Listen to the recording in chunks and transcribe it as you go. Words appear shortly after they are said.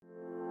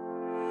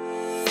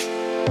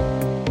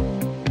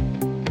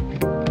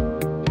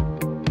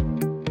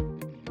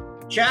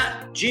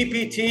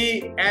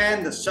ChatGPT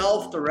and the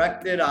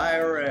Self-Directed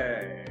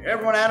IRA. Hey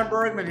everyone, Adam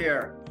Bergman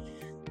here,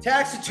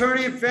 tax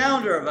attorney and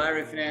founder of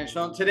IRA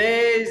Financial. And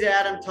today's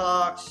Adam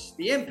talks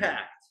the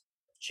impact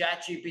of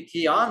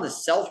ChatGPT on the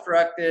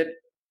self-directed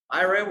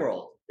IRA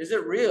world. Is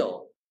it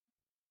real?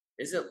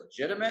 Is it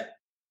legitimate?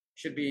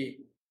 Should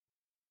be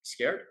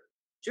scared?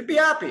 Should be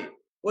happy?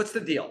 What's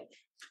the deal?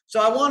 So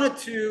I wanted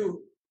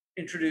to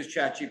introduce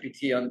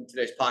ChatGPT on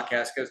today's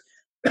podcast because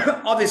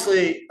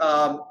obviously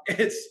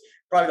it's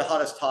probably the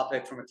hottest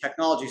topic from a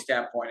technology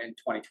standpoint in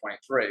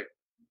 2023.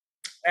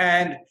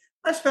 And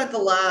I spent the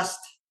last,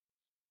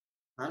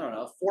 4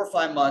 or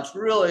 5 months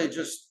really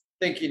just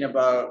thinking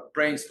about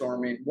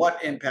brainstorming what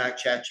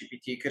impact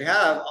ChatGPT could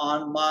have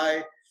on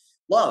my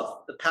love,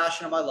 the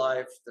passion of my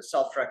life, the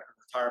self-directed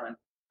retirement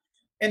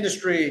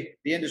industry,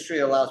 the industry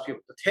that allows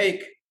people to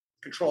take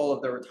control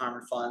of their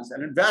retirement funds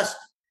and invest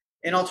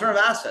in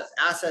alternative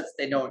assets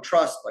they know and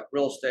trust, like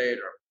real estate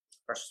or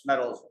precious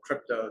metals or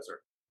cryptos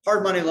or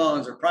hard money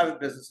loans or private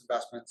business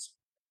investments,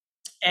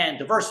 and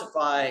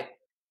diversify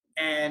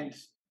and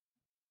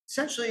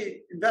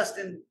essentially invest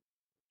in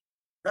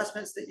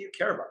investments that you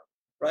care about,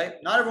 right?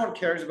 Not everyone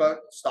cares about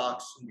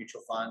stocks and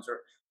mutual funds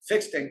or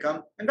fixed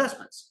income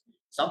investments.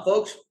 Some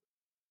folks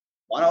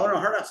want to own a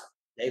hard asset.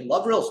 They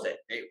love real estate.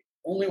 They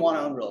only want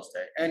to own real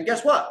estate. And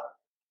guess what?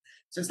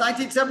 Since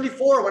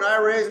 1974, when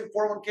IRAs and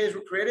 401ks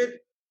were created,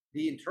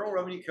 the Internal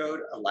Revenue Code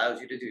allows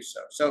you to do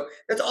so. So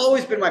that's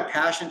always been my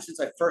passion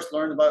since I first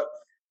learned about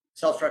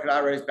self-directed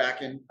IRAs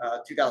back in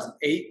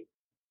 2008.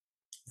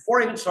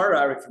 Before I even started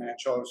IRA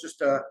Financial, I was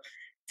just a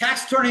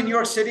tax attorney in New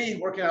York City,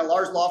 working at a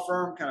large law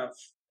firm, kind of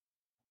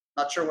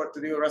not sure what to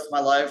do the rest of my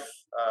life.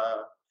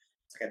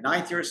 It's like a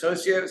ninth-year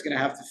associate. I was going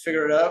to have to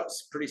figure it out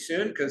pretty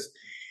soon because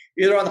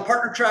either on the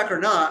partner track or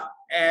not.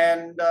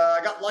 And I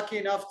got lucky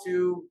enough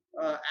to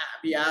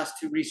be asked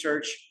to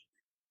research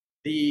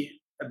the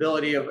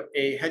ability of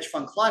a hedge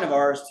fund client of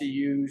ours to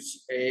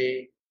use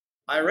a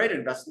IRA to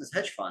invest in this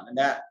hedge fund. And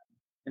that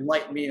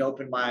enlightened me and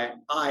opened my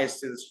eyes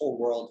to this whole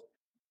world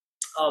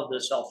of the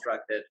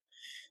self-directed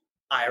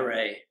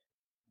IRA.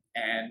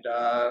 And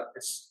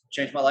it's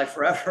changed my life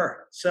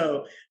forever.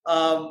 So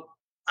I'm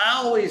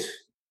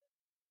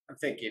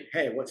thinking,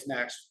 hey, what's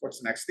next?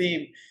 What's the next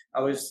theme? I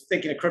was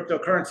thinking of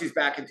cryptocurrencies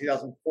back in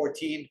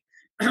 2014.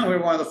 We were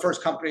one of the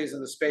first companies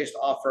in the space to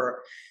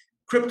offer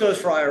cryptos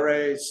for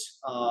IRAs,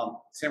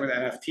 same with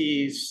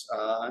NFTs.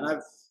 And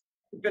I've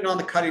been on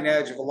the cutting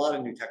edge of a lot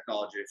of new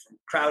technology, from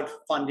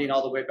crowdfunding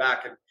all the way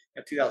back in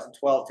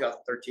 2012,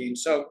 2013.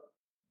 So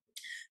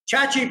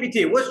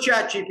ChatGPT, what's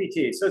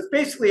ChatGPT? So it's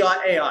basically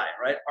AI,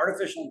 right?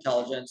 Artificial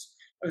intelligence.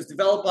 It was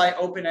developed by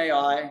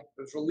OpenAI. It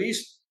was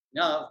released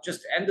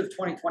just end of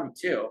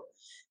 2022.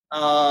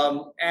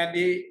 And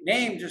the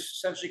name just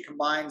essentially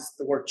combines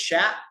the word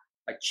chat,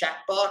 like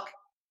chatbot,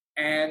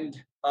 and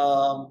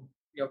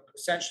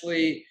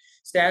essentially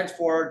stands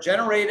for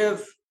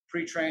generative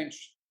pre-trained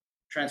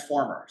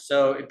transformer.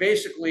 So it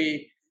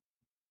basically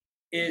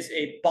is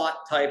a bot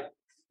type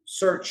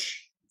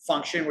search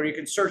function where you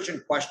can search in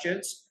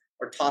questions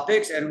or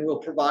topics and will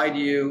provide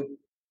you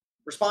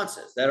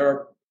responses that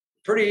are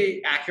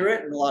pretty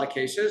accurate in a lot of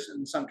cases,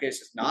 in some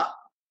cases not,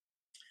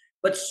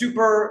 but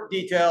super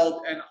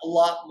detailed and a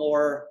lot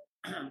more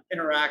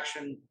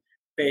interaction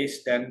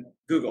based than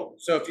Google.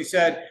 So if you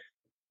said,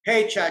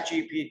 hey,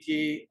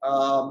 ChatGPT,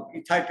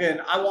 you type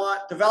in,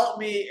 develop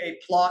me a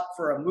plot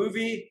for a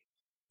movie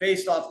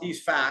based off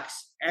these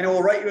facts, and it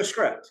will write you a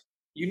script.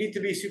 You need to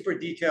be super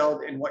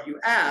detailed in what you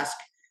ask,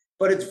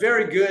 but it's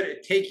very good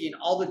at taking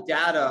all the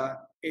data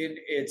in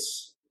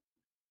its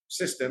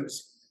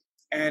systems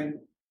and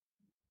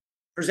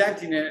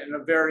presenting it in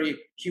a very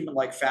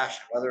human-like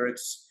fashion, whether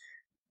it's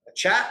a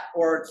chat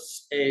or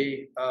it's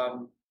a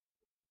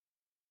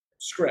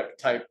script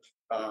type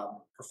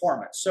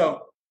performance.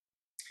 So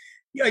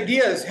the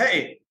idea is,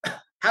 hey,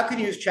 how can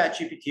you use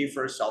ChatGPT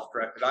for a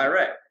self-directed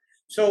IRA?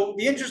 So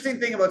the interesting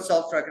thing about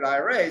self-directed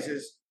IRAs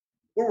is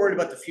we're worried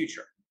about the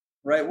future,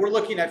 right? We're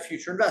looking at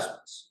future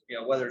investments,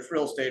 whether it's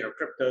real estate or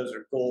cryptos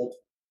or gold,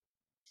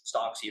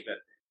 stocks even,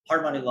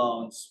 hard money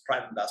loans,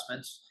 private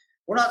investments.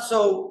 We're not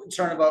so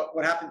concerned about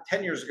what happened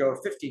 10 years ago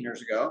or 15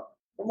 years ago.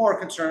 We're more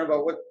concerned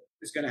about what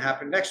is going to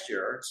happen next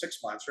year or in 6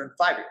 months or in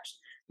 5 years.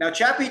 Now,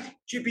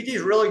 ChatGPT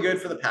is really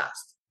good for the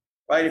past,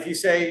 right? If you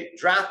say,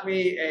 draft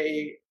me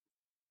a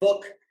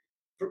book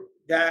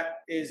that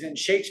is in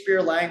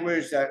Shakespeare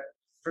language that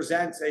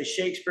presents a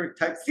Shakespeare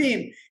type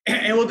theme,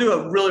 and it will do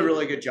a really,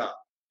 really good job.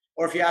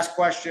 Or if you ask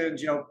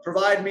questions,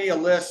 provide me a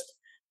list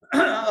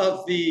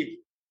of the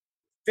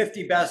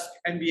 50 best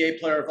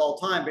NBA player of all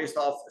time based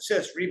off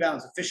assists,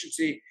 rebounds,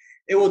 efficiency,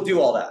 it will do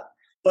all that.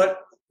 But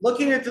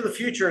looking into the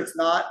future, it's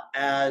not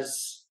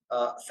as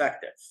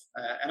effective.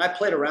 And I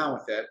played around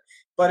with it,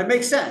 but it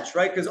makes sense,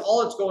 right? Because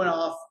all it's going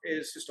off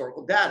is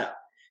historical data.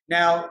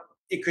 Now,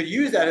 it could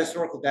use that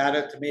historical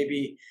data to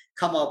maybe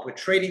come up with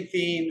trading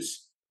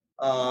themes.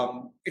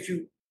 If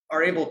you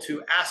are able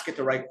to ask it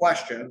the right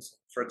questions,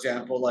 for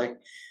example, like,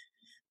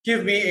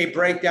 give me a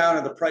breakdown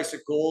of the price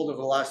of gold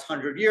over the last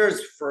 100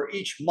 years for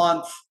each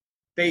month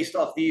based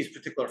off these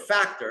particular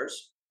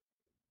factors,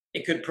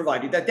 it could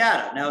provide you that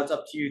data. Now it's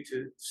up to you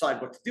to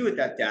decide what to do with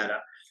that data.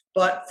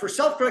 But for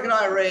self-directed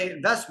IRA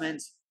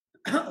investments,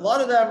 a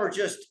lot of them are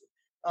just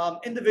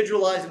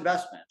individualized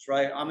investments,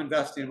 right? I'm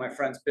investing in my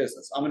friend's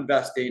business. I'm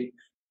investing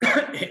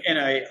in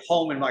a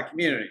home in my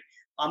community.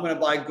 I'm going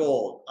to buy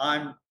gold.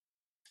 I'm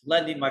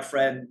lending my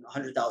friend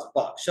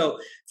 $100,000. So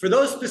for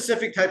those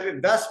specific type of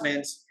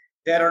investments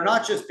that are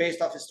not just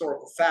based off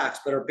historical facts,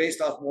 but are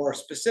based off more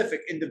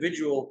specific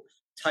individual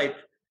type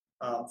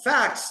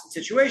facts,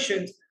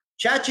 situations,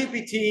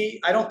 ChatGPT,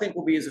 I don't think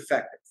will be as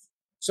effective.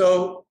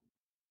 So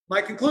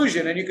my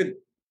conclusion, and you could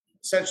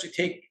essentially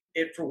take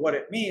it for what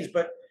it means,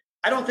 but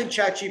I don't think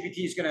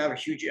ChatGPT is going to have a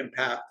huge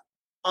impact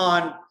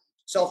on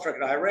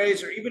self-directed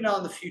IRAs or even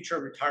on the future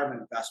of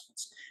retirement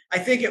investments. I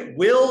think it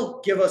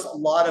will give us a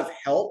lot of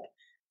help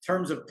in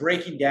terms of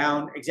breaking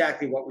down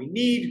exactly what we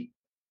need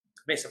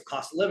based on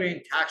cost of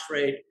living, tax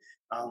rate,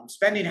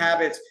 spending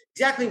habits,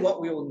 exactly what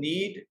we will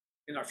need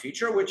in our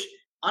future, which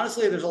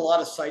honestly, there's a lot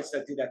of sites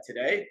that do that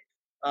today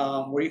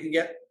where you can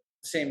get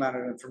the same amount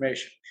of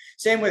information.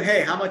 Same with,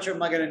 hey, how much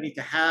am I going to need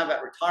to have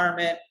at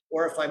retirement?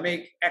 Or if I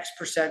make X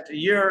percent a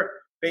year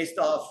based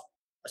off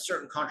a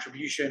certain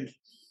contribution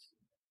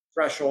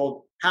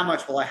threshold, how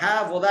much will I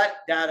have? Well, that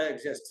data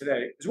exists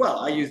today as well.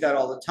 I use that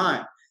all the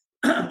time.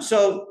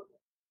 So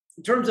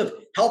in terms of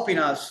helping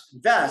us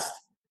invest,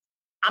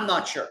 I'm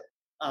not sure.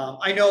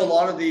 I know a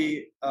lot of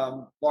the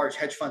large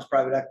hedge funds,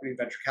 private equity,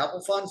 venture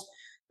capital funds,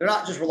 they're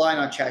not just relying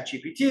on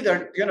ChatGPT,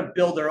 they're going to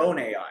build their own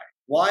AI.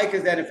 Why?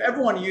 Because then if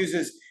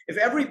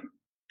every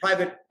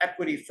private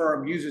equity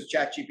firm uses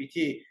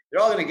ChatGPT,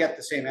 they're all going to get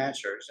the same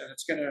answers and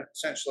it's going to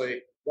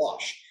essentially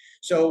wash.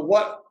 So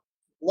what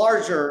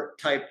larger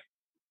type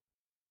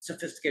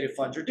sophisticated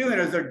funds are doing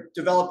is they're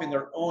developing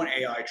their own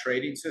AI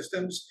trading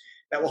systems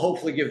that will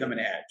hopefully give them an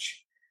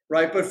edge,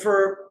 right? But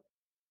for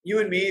you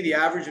and me, the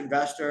average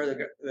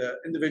investor, the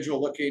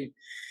individual looking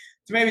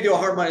to maybe do a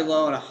hard money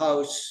loan, a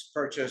house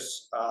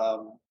purchase,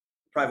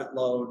 private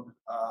loan,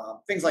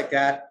 things like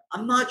that,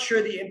 I'm not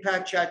sure the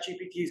impact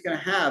ChatGPT is going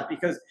to have,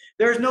 because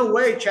there's no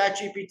way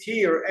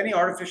ChatGPT or any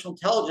artificial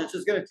intelligence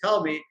is going to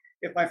tell me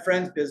if my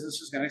friend's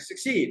business is going to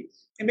succeed.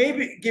 And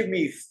maybe give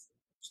me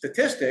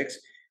statistics.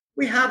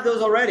 We have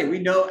those already. We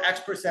know X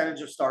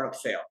percentage of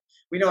startups fail.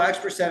 We know X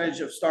percentage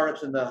of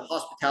startups in the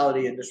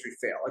hospitality industry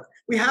fail. Like,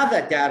 we have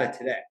that data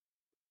today.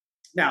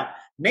 Now,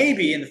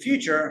 maybe in the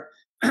future,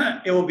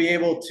 it will be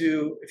able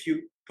to, if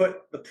you put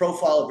the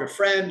profile of your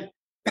friend,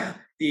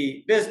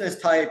 the business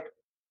type,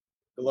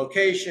 the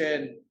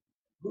location,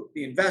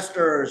 the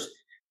investors,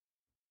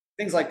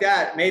 things like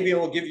that, maybe it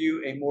will give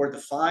you a more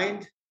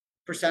defined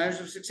percentage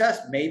of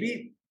success,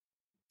 maybe,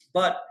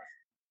 but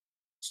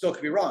still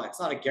could be wrong. It's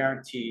not a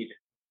guaranteed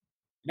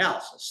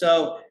analysis.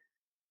 So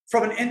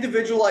from an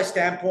individualized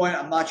standpoint,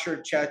 I'm not sure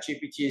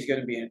ChatGPT is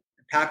going to be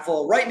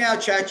impactful. Right now,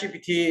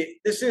 ChatGPT,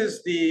 this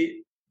is the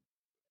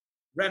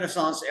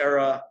Renaissance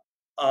era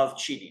of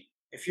cheating.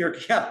 If you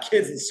have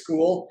kids in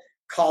school,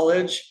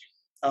 college,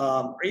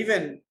 or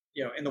even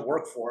in the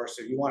workforce,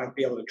 if you want to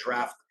be able to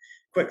draft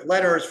quick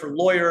letters for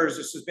lawyers,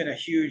 this has been a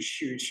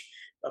huge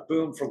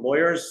boom for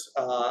lawyers.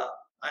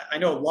 I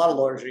know a lot of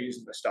lawyers are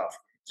using this stuff.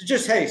 So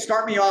just, hey,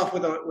 start me off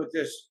with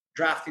this,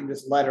 drafting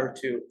this letter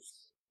to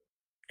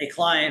a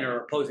client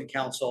or opposing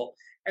counsel,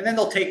 and then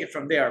they'll take it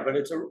from there. But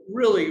it's a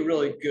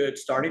really good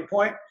starting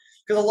point,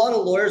 because a lot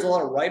of lawyers, a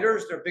lot of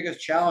writers, their biggest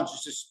challenge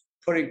is just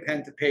putting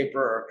pen to paper,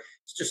 or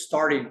it's just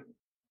starting the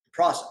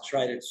process,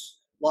 right?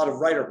 It's a lot of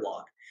writer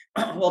block.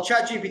 Well,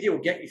 ChatGPT will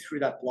get you through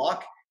that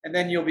block, and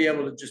then you'll be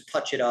able to just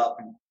touch it up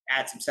and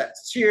add some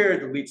sentences here,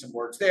 delete some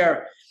words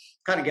there,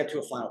 kind of get to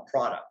a final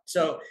product.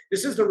 So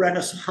this is the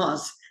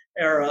Renaissance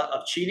era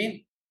of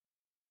cheating,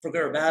 for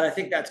good or bad. I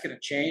think that's going to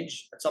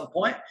change at some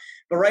point.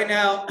 But right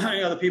now,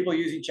 the people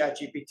using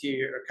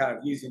ChatGPT are kind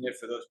of using it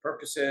for those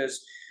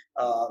purposes,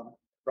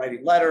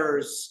 writing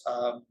letters,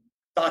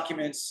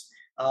 documents.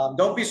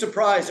 Don't be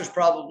surprised. There's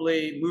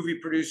probably movie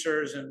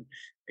producers and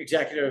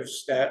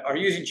executives that are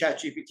using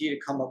ChatGPT to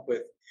come up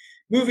with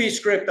movie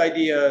script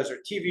ideas or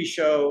TV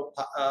show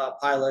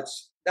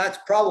pilots. That's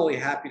probably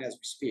happening as we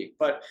speak.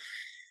 But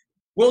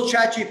will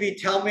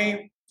ChatGPT tell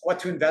me what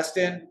to invest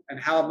in and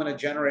how I'm going to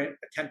generate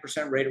a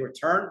 10% rate of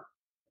return?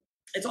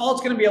 It's all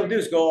it's going to be able to do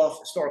is go off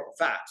historical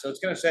facts. So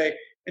it's going to say,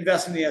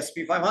 invest in the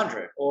S&P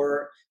 500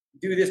 or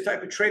do this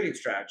type of trading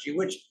strategy,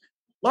 which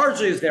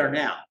largely is there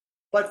now.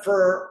 But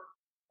for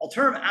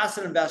alternative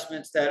asset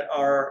investments that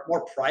are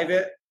more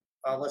private,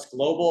 less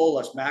global,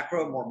 less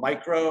macro, more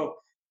micro,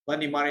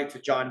 lending money to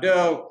John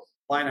Doe,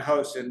 buying a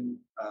house in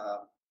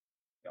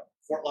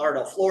Fort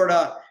Lauderdale,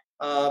 Florida,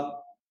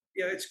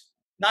 it's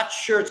not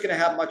sure it's going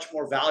to have much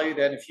more value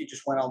than if you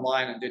just went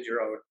online and did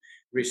your own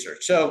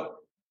research. So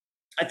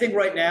I think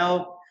right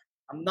now,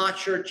 I'm not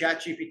sure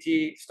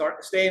ChatGPT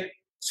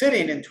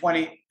sitting in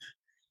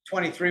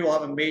 2023 will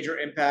have a major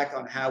impact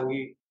on how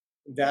we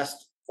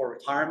invest for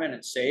retirement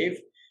and save.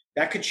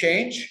 That could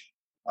change.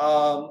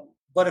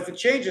 But if it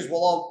changes,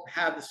 we'll all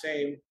have the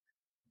same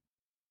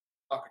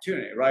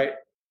opportunity, right?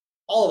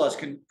 All of us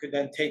could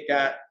then take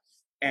that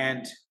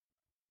and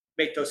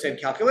make those same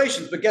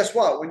calculations. But guess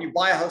what? When you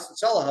buy a house and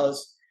sell a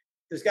house,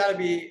 there's got to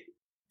be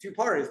two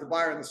parties, the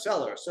buyer and the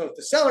seller. So if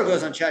the seller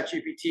goes on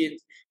ChatGPT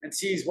and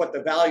sees what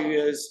the value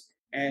is,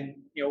 and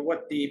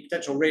what the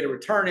potential rate of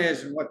return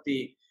is, and what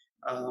the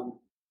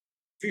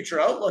future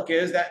outlook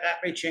is, that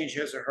may change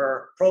his or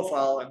her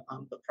profile and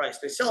on the price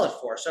they sell it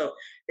for. So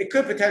it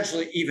could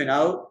potentially even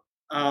out.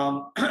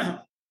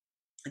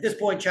 At this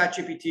point,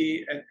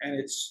 ChatGPT and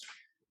its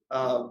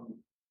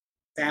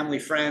family,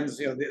 friends,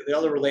 the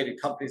other related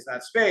companies in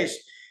that space,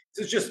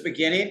 this is just the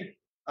beginning.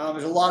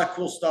 There's a lot of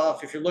cool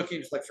stuff. If you're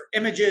looking like for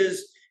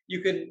images, you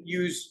can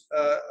use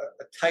a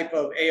type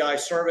of AI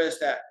service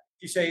that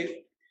if you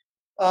say,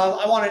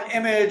 I want an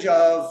image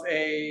of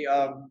a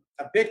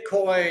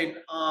Bitcoin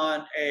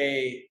on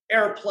a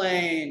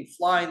airplane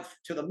flying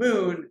to the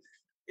moon,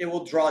 it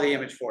will draw the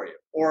image for you.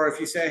 Or if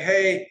you say,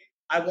 hey,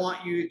 I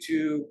want you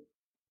to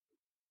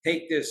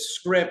take this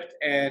script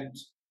and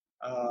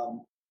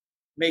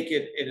make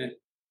it in an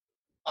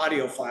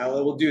audio file,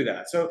 it will do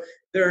that. So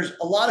there's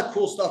a lot of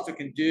cool stuff it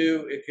can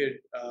do. It could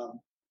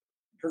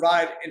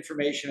provide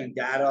information and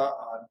data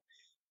on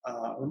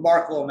a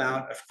remarkable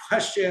amount of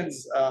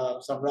questions,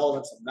 some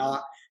relevant, some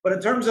not. But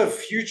in terms of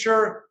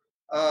future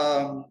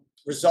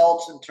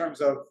results, in terms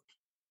of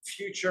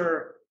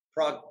future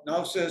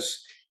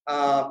prognosis,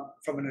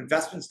 from an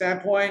investment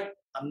standpoint,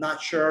 I'm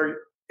not sure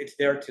it's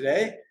there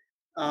today.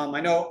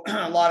 I know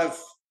a lot of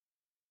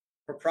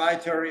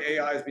proprietary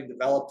AI has been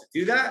developed to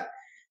do that.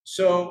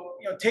 So,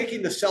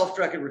 taking the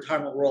self-directed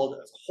retirement world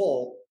as a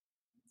whole,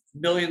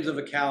 millions of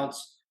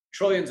accounts,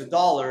 trillions of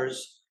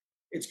dollars,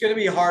 it's going to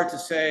be hard to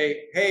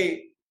say,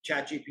 hey,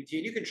 ChatGPT,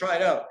 you can try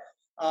it out.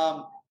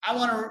 I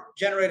want to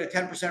generate a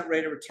 10%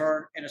 rate of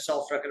return in a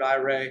self-directed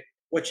IRA.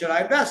 What should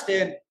I invest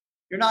in?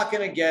 You're not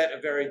going to get a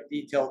very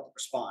detailed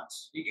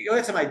response. You can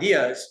get some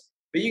ideas,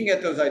 but you can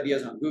get those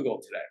ideas on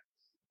Google today.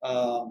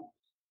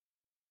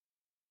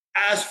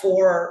 As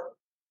for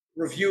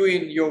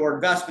reviewing your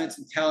investments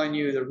and telling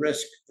you the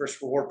risk versus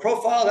reward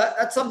profile,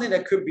 that's something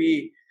that could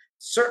be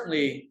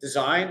certainly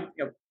designed,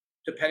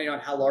 depending on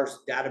how large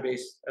the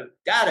database of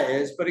data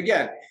is. But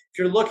again, if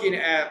you're looking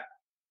at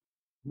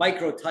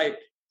micro type,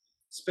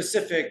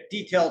 specific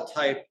detailed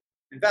type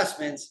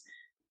investments,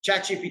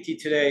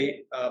 ChatGPT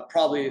today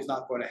probably is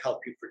not going to help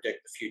you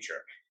predict the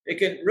future. It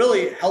can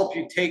really help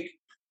you take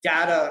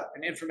data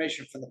and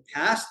information from the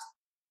past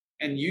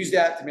and use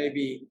that to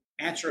maybe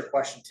answer a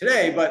question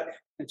today. But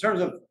in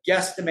terms of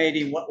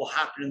guesstimating what will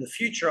happen in the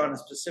future on a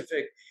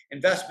specific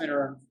investment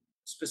or a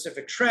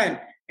specific trend,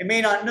 it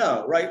may not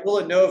know, right? Will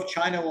it know if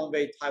China will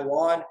invade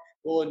Taiwan?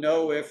 Will it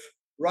know if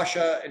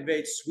Russia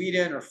invades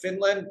Sweden or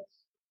Finland?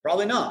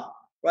 Probably not,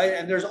 right?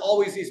 And there's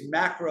always these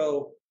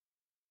macro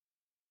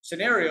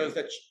scenarios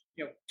that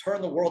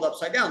turn the world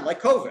upside down,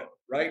 like COVID,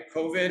 right?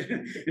 COVID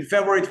in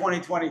February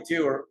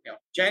 2022 or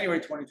January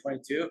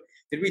 2022.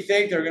 Did we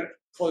think they're going to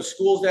close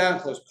schools down,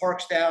 close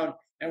parks down,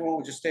 everyone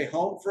would just stay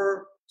home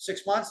for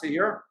 6 months, a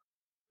year?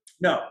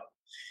 No.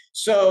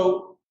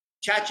 So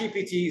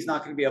ChatGPT is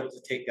not going to be able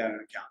to take that into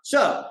account.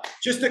 So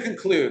just to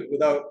conclude,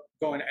 without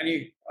going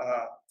any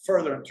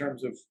further in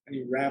terms of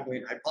any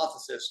rambling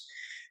hypothesis,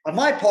 on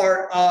my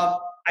part,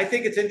 I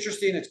think it's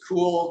interesting. It's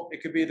cool.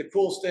 It could be the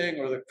coolest thing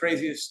or the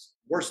craziest,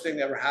 worst thing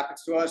that ever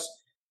happens to us.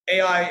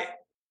 AI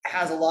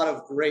has a lot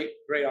of great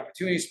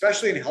opportunities,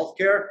 especially in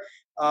healthcare.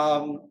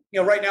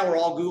 Right now we're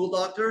all Google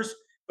doctors,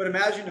 but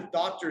imagine if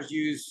doctors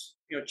use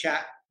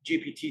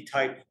ChatGPT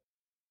type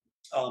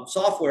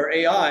software,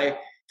 AI,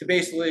 to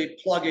basically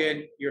plug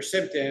in your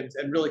symptoms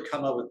and really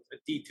come up with a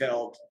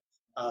detailed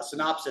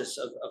synopsis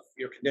of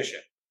your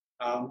condition.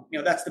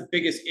 That's the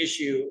biggest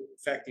issue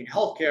affecting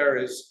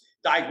healthcare, is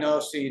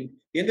diagnosing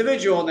the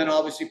individual and then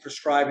obviously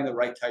prescribing the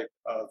right type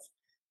of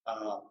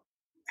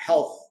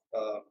health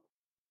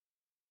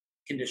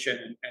condition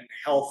and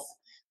health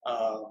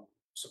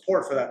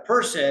support for that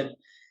person.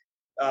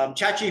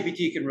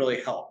 ChatGPT can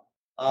really help.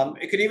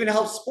 It could even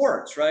help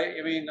sports, right?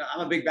 I mean,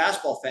 I'm a big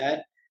basketball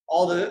fan.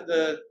 All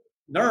the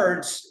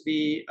nerds,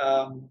 the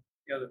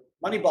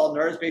Moneyball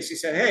nerds basically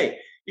said, hey,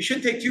 you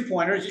shouldn't take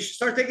 2-pointers. You should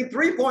start taking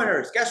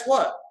 3-pointers. Guess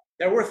what?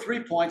 They're worth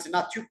 3 points and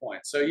not 2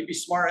 points. So you'd be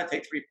smart and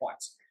take 3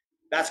 points.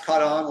 That's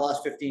caught on the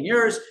last 15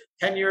 years,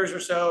 10 years or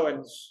so.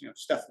 And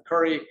Steph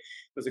Curry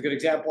was a good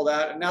example of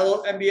that. And now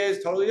the NBA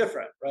is totally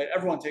different, right?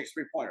 Everyone takes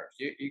 3-pointers.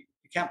 You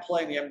can't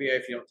play in the NBA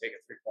if you don't take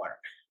a 3-pointer.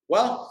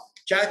 Well,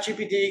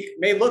 ChatGPT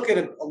may look at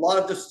a lot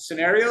of different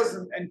scenarios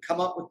and come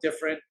up with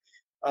different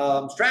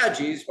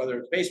strategies, whether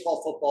it's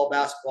baseball, football,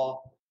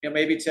 basketball.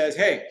 Maybe it says,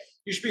 hey,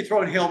 you should be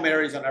throwing Hail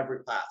Marys on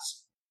every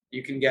pass.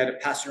 You can get a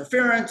pass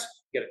interference,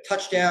 get a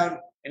touchdown,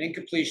 an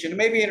incompletion, and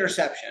maybe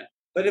interception.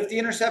 But if the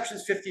interception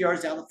is 50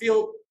 yards down the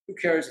field, who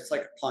cares? It's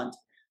like a punt.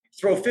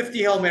 Throw 50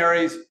 Hail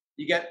Marys,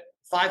 you get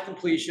 5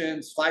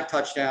 completions, 5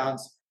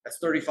 touchdowns. That's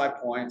 35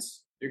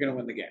 points. You're going to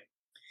win the game.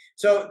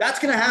 So that's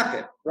going to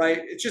happen, right?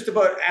 It's just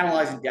about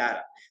analyzing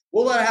data.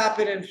 Will that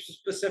happen in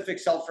specific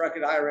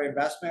self-directed IRA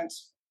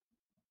investments?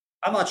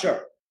 I'm not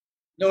sure.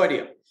 No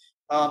idea.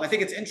 I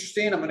think it's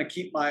interesting. I'm going to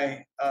keep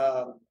my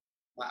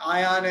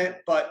eye on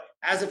it. But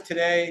as of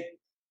today,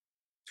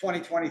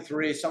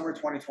 2023, summer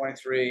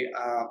 2023,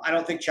 I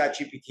don't think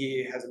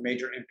ChatGPT has a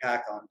major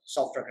impact on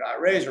self-directed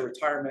IRAs or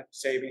retirement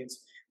savings.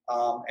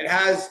 It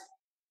has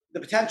the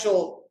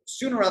potential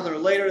sooner rather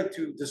than later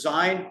to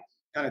design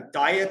kind of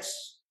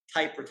diets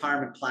type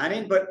retirement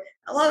planning, but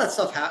a lot of that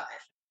stuff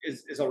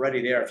is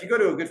already there. If you go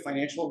to a good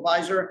financial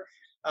advisor,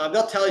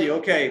 they'll tell you,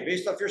 okay,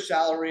 based off your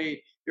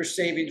salary, your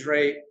savings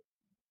rate,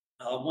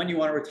 when you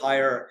want to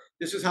retire,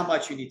 this is how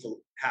much you need to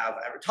have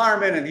at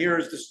retirement, and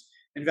here's this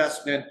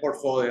investment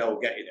portfolio will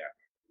get you there.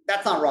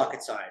 That's not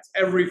rocket science.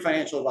 Every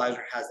financial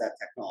advisor has that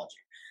technology.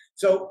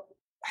 So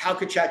how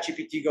could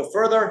ChatGPT go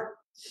further?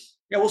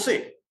 Yeah, we'll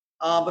see.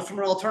 But from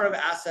an alternative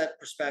asset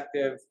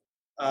perspective,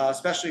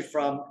 especially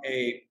from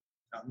a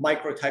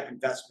micro type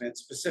investment,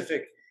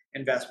 specific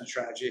investment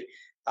strategy,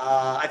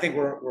 I think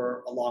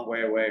we're a long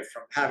way away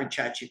from having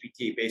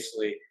ChatGPT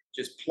basically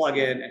just plug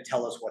in and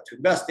tell us what to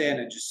invest in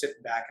and just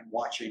sitting back and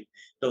watching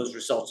those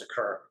results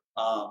occur.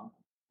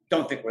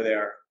 Don't think we're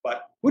there,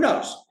 but who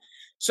knows?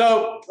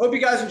 So hope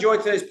you guys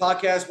enjoyed today's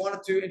podcast.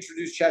 Wanted to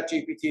introduce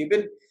ChatGPT.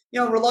 Been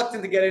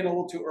reluctant to get in a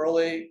little too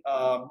early.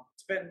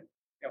 It's been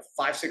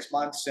 5-6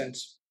 months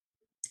since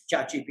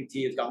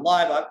ChatGPT has gone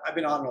live. I've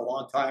been on it a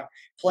long time,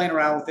 playing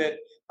around with it.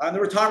 In the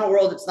retirement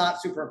world, it's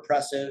not super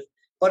impressive,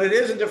 but it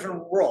is in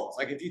different worlds.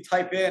 Like if you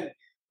type in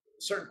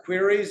certain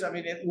queries, I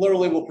mean, it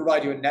literally will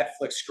provide you a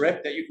Netflix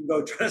script that you can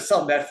go try to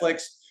sell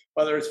Netflix,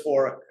 whether it's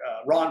for a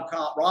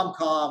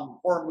rom-com,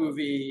 horror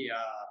movie,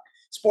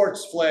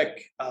 sports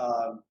flick,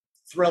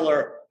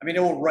 thriller. I mean,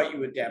 it will write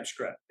you a damn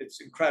script.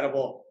 It's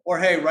incredible. Or,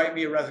 hey, write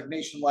me a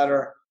resignation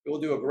letter. It will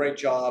do a great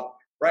job.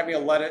 Write me a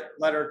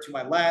letter to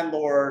my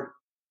landlord,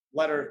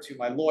 letter to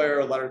my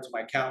lawyer, letter to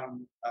my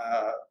accountant.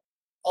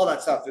 All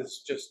that stuff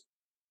is just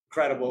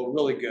incredible,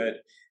 really good.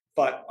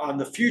 But on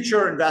the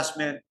future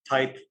investment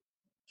type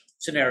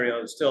scenario,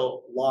 it's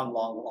still a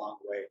long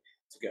way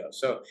to go.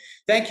 So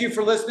thank you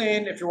for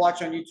listening. If you're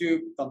watching on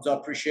YouTube, thumbs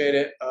up, appreciate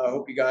it. I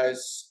hope you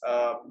guys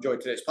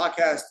enjoyed today's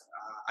podcast.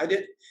 I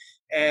did.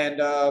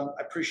 And I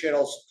appreciate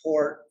all the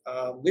support.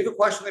 Leave a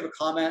question, leave a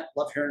comment.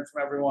 Love hearing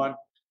from everyone.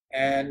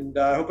 And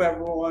I hope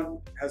everyone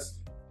has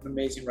an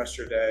amazing rest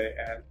of your day.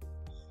 And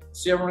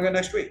see everyone again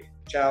next week.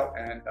 Ciao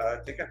and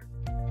take care.